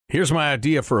Here's my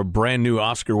idea for a brand new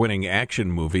Oscar-winning action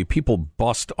movie. People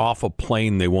bust off a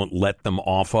plane they won't let them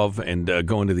off of and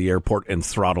go into the airport and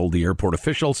throttle the airport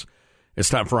officials. It's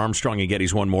time for Armstrong and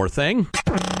Getty's One More Thing.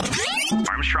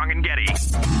 Armstrong and Getty.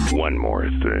 One more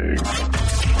thing.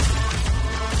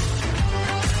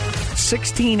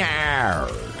 16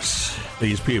 hours.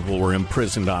 These people were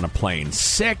imprisoned on a plane.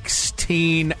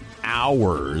 16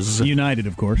 hours. United,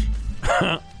 of course.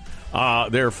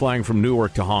 They're flying from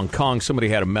Newark to Hong Kong. Somebody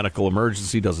had a medical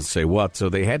emergency, doesn't say what, so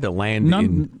they had to land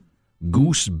in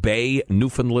Goose Bay,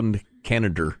 Newfoundland,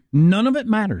 Canada. None of it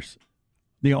matters.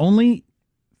 The only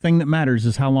thing that matters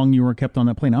is how long you were kept on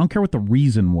that plane. I don't care what the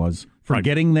reason was for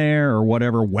getting there or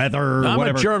whatever, weather, I'm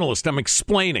whatever. a journalist. I'm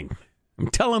explaining. I'm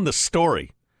telling the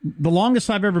story. The longest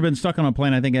I've ever been stuck on a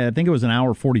plane, I think it was an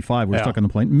hour 45. We were stuck on the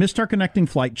plane. Missed our connecting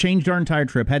flight, changed our entire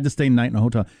trip, had to stay the night in a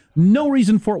hotel. No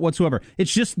reason for it whatsoever.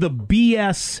 It's just the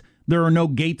BS. There are no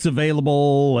gates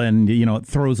available, and it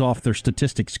throws off their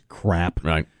statistics crap.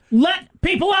 Right. Let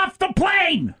people off the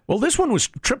plane. Well, this one was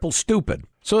triple stupid.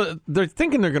 So they're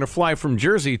thinking they're going to fly from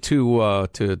Jersey to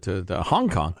Hong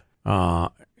Kong,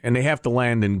 and they have to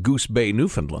land in Goose Bay,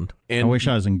 Newfoundland. And I wish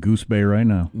I was in Goose Bay right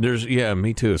now.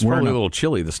 Me too. It's probably a little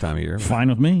chilly this time of year. Fine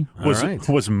with me.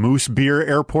 Was Moose Beer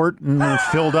Airport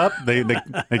filled up? They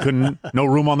couldn't. No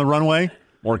room on the runway.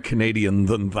 More Canadian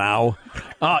than thou.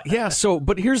 But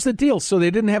here's the deal. So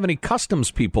they didn't have any customs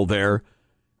people there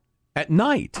at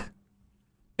night.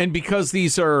 And because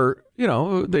these are,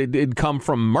 they'd come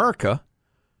from America,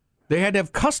 they had to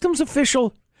have customs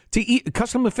officials to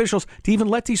even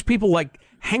let these people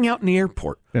hang out in the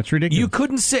airport. That's ridiculous. You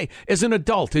couldn't say, as an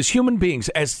adult, as human beings,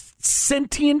 as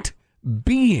sentient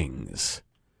beings,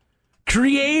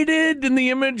 created in the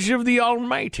image of the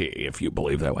Almighty, if you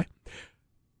believe that way.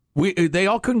 They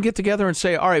all couldn't get together and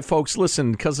say, all right, folks,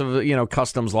 listen, because of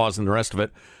customs laws and the rest of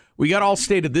it, we got all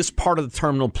stayed at this part of the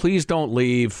terminal. Please don't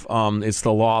leave. It's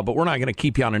the law, but we're not going to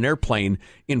keep you on an airplane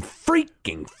in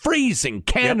freaking freezing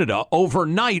Canada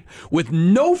overnight with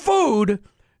no food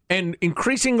and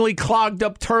increasingly clogged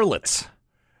up toilets.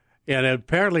 And it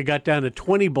apparently got down to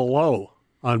 20 below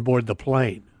on board the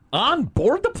plane. On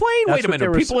board the plane? Wait a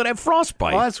minute. People that have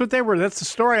frostbite. Well, that's what they were. That's the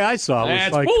story I saw. It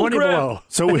was That's 20 below.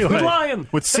 So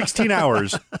with 16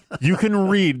 hours, you can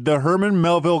read the Herman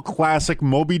Melville classic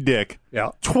Moby Dick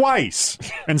twice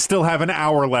and still have an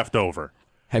hour left over.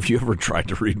 Have you ever tried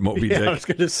to read Moby Dick? I was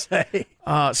going to say.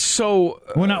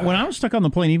 When I was stuck on the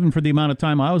plane, even for the amount of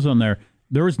time I was on there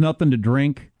was nothing to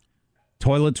drink.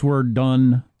 Toilets were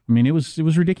done. I mean, it was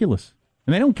ridiculous.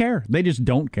 And they don't care. They just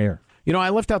don't care. I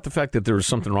left out the fact that there was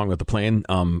something wrong with the plane,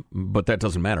 but that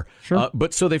doesn't matter. Sure.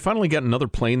 But so they finally got another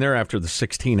plane there after the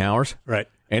 16 hours. Right.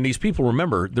 And these people,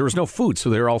 remember, there was no food, so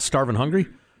they were all starving hungry.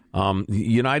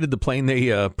 United, the plane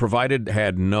they provided,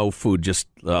 had no food, just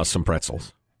some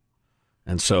pretzels.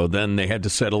 And so then they had to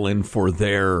settle in for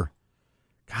their...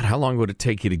 God, how long would it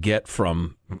take you to get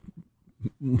from...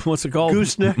 What's it called?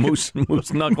 Gooseneck. Moose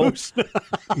Knuckle.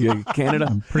 Canada.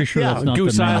 I'm pretty sure that's not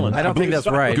Goose the name. Island. I don't think that's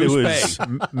right. It Goose was Bay.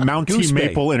 Mountie Goose Bay.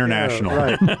 Maple International.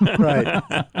 Right.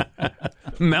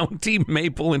 Mountie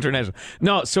Maple International.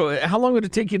 No, so how long would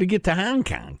it take you to get to Hong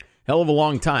Kong? Hell of a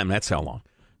long time. That's how long.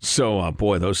 So,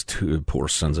 boy, those two poor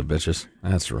sons of bitches.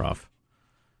 That's rough.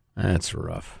 That's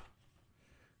rough.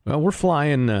 Well, we're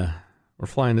flying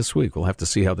this week. We'll have to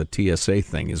see how the TSA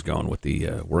thing is going with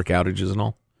the work outages and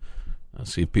all.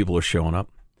 See if people are showing up.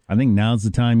 I think now's the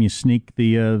time you sneak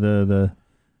the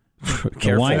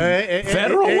Careful. wine.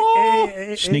 Federal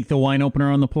law. Sneak the wine opener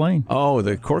on the plane. Oh,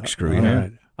 the corkscrew. Yeah.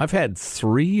 Right. I've had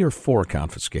 3 or 4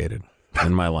 confiscated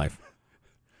in my life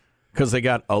because they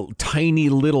got a tiny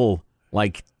little,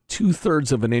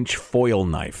 2/3 of an inch foil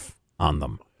knife on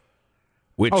them.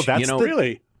 Which,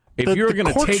 really? If you were going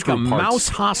to take corkscrew a parts. mouse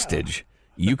hostage,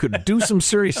 you could do some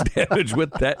serious damage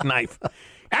with that knife.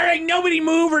 All right, nobody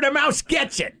move or the mouse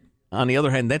gets it. On the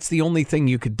other hand, that's the only thing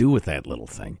you could do with that little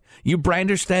thing. You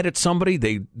brandish that at somebody,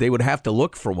 they would have to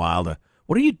look for a while to,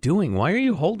 what are you doing? Why are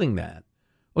you holding that?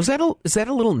 Is that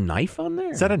a little knife on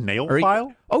there? Is that a nail Are you-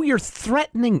 file? Oh, you're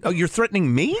threatening. Oh, you're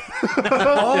threatening me?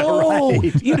 Oh,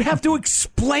 you'd have to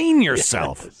explain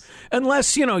yourself.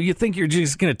 Unless, you think you're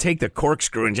just going to take the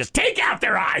corkscrew and just take out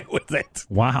their eye with it.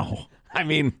 Wow. I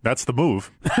mean, That's the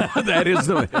move. that is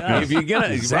the if you're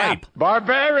gonna right,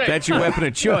 Barbaric. that's your weapon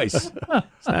of choice.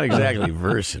 It's not exactly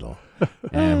versatile.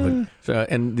 And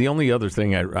the only other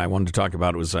thing I wanted to talk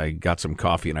about was I got some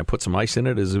coffee and I put some ice in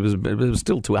it as it was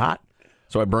still too hot,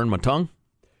 so I burned my tongue.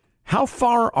 How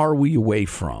far are we away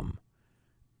from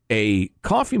a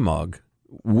coffee mug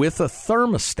with a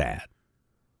thermostat?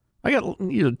 I got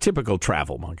typical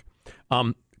travel mug,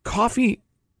 coffee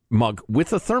mug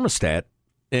with a thermostat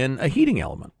and a heating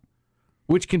element,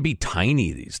 which can be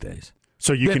tiny these days.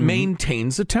 So you can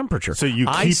maintains the temperature. So you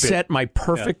I set my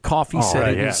perfect coffee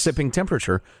sipping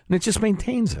temperature, and it just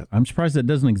maintains it. I'm surprised that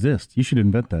doesn't exist. You should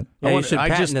invent that. Yeah, you should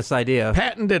patent this idea.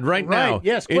 Patented right now.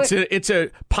 Yes, it's a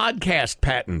podcast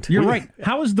patent. You're right.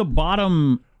 How is the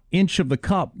bottom inch of the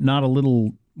cup not a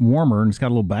little warmer and it's got a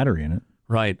little battery in it?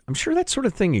 Right. I'm sure that sort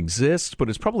of thing exists, but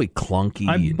it's probably clunky.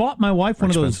 I bought my wife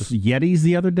one of those Yetis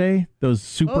the other day, those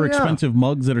super expensive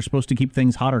mugs that are supposed to keep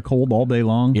things hot or cold all day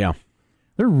long. Yeah.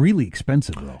 They're really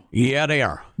expensive, though. Yeah, they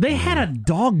are. They had a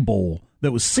dog bowl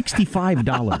that was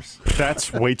 $65.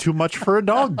 That's way too much for a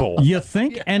dog bowl. You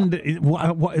think? And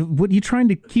what are you trying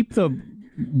to keep the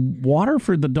water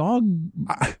for the dog?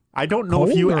 I don't know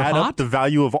if you cold or add hot? up the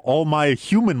value of all my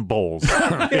human bowls. It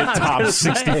tops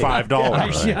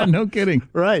 $65. Yeah, no kidding.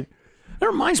 Right. That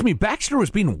reminds me, Baxter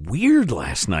was being weird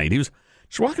last night. He was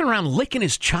just walking around licking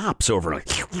his chops over, like,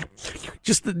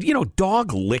 just the,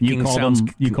 dog licking sounds.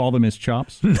 You call them his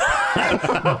chops?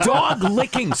 Dog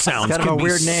licking sounds Kind of can a be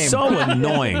weird name. so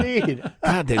annoying.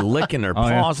 God, they licking their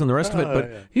paws and the rest of it.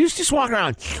 But he was just walking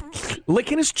around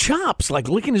licking his chops, like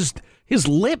licking his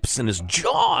lips and his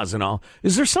jaws and all.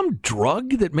 Is there some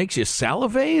drug that makes you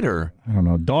salivate, or? I don't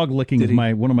know. Dog licking is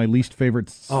one of my least favorite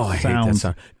sounds. I hate that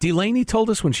sound. Delaney told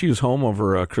us when she was home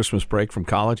over Christmas break from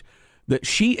college that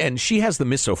she has the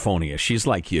misophonia. She's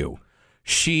like you.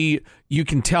 You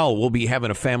can tell we'll be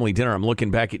having a family dinner. I'm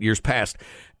looking back at years past,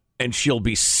 and she'll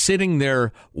be sitting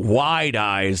there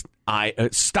wide-eyed,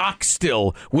 stock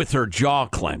still with her jaw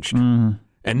clenched. Mm-hmm.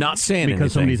 And not saying anything.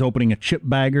 Because somebody's opening a chip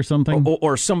bag or something?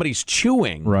 Or somebody's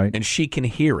chewing, right, and she can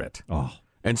hear it. Oh.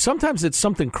 And sometimes it's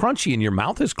something crunchy and your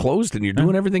mouth is closed and you're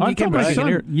doing everything you can, but you can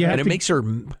hear it. And it makes her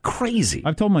crazy.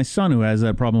 I've told my son, who has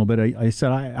that problem a bit, I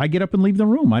said, I get up and leave the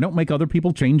room. I don't make other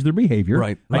people change their behavior.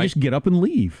 Right. I just get up and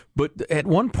leave. But at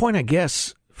one point, I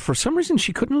guess, for some reason,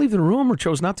 she couldn't leave the room or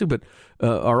chose not to, but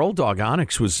our old dog,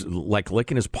 Onyx, was like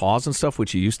licking his paws and stuff,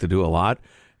 which he used to do a lot.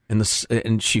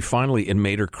 And she finally, it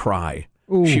made her cry.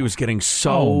 Ooh. She was getting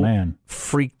so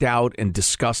freaked out and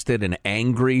disgusted and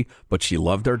angry, but she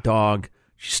loved her dog.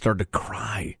 She started to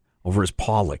cry over his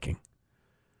paw licking.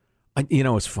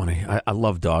 It's funny. I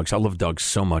love dogs. I love dogs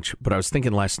so much. But I was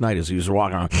thinking last night as he was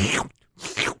walking around,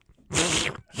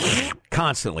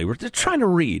 constantly. We're just trying to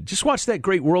read. Just watch that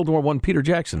great World War I Peter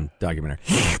Jackson documentary.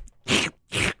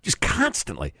 Just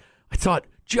constantly. I thought,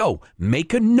 Joe,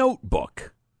 make a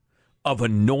notebook of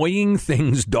annoying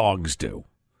things dogs do.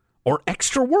 Or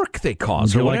extra work they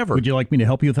cause, or whatever. Would you like me to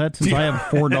help you with that, since I have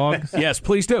 4 dogs? Yes,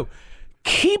 please do.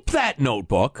 Keep that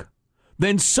notebook.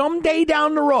 Then someday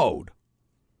down the road,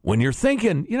 when you're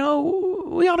thinking, we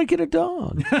ought to get a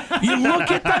dog, you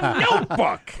look at the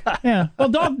notebook. Yeah. Well,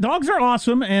 dogs are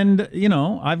awesome, and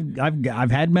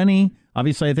I've had many.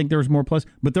 Obviously, I think there's more plus,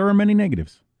 but there are many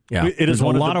negatives. Yeah, there's a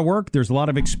lot of work. There's a lot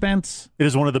of expense. It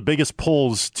is one of the biggest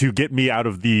pulls to get me out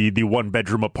of the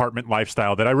 1-bedroom apartment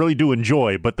lifestyle that I really do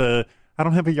enjoy. But I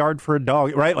don't have a yard for a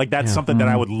dog, right? Like that's something that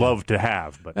I would love to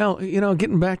have. But well,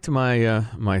 getting back to my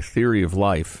my theory of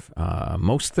life,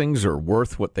 most things are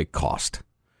worth what they cost,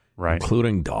 right?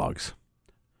 Including dogs.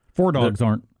 4 dogs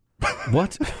aren't.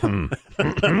 What?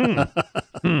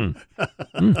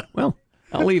 Well,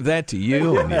 I'll leave that to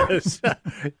you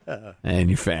and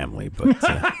your family. But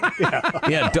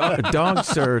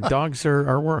dogs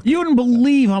are work. You wouldn't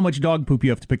believe how much dog poop you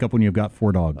have to pick up when you've got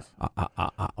 4 dogs.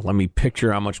 Let me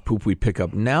picture how much poop we pick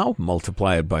up now.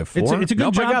 Multiply it by 4. It's a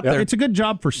good job. It's a good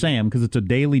job for Sam because it's a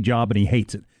daily job and he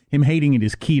hates it. Him hating it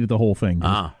is key to the whole thing.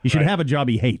 He should have a job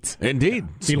he hates. Indeed.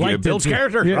 He builds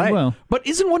character. Yeah, right. Well. But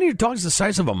isn't one of your dogs the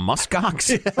size of a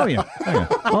muskox? Oh,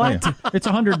 yeah. It's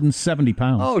 170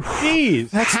 pounds. Oh,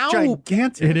 geez. That's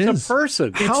gigantic. It is. It's a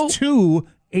person. It's 2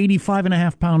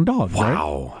 85.5-pound dogs,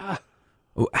 wow.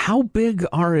 Right? How big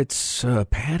are its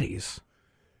patties?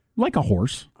 Like a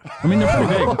horse. I mean, they're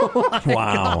pretty big.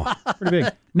 Wow. Pretty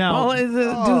big. Now, do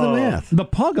the math. The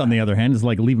pug, on the other hand, is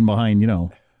like leaving behind,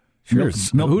 Sure.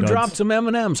 Milk Who duds. dropped some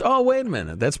M&Ms? Oh, wait a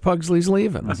minute. That's Pugsley's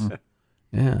leaving us.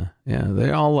 Yeah.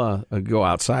 They all go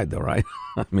outside, though, right?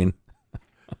 I mean,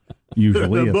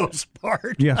 usually. For the most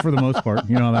part. Yeah, for the most part.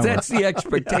 You know how that that's the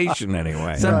expectation,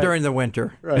 anyway. Except during the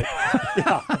winter. Right.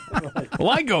 Well,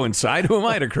 I go inside. Who am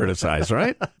I to criticize,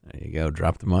 right? There you go.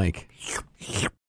 Drop the mic.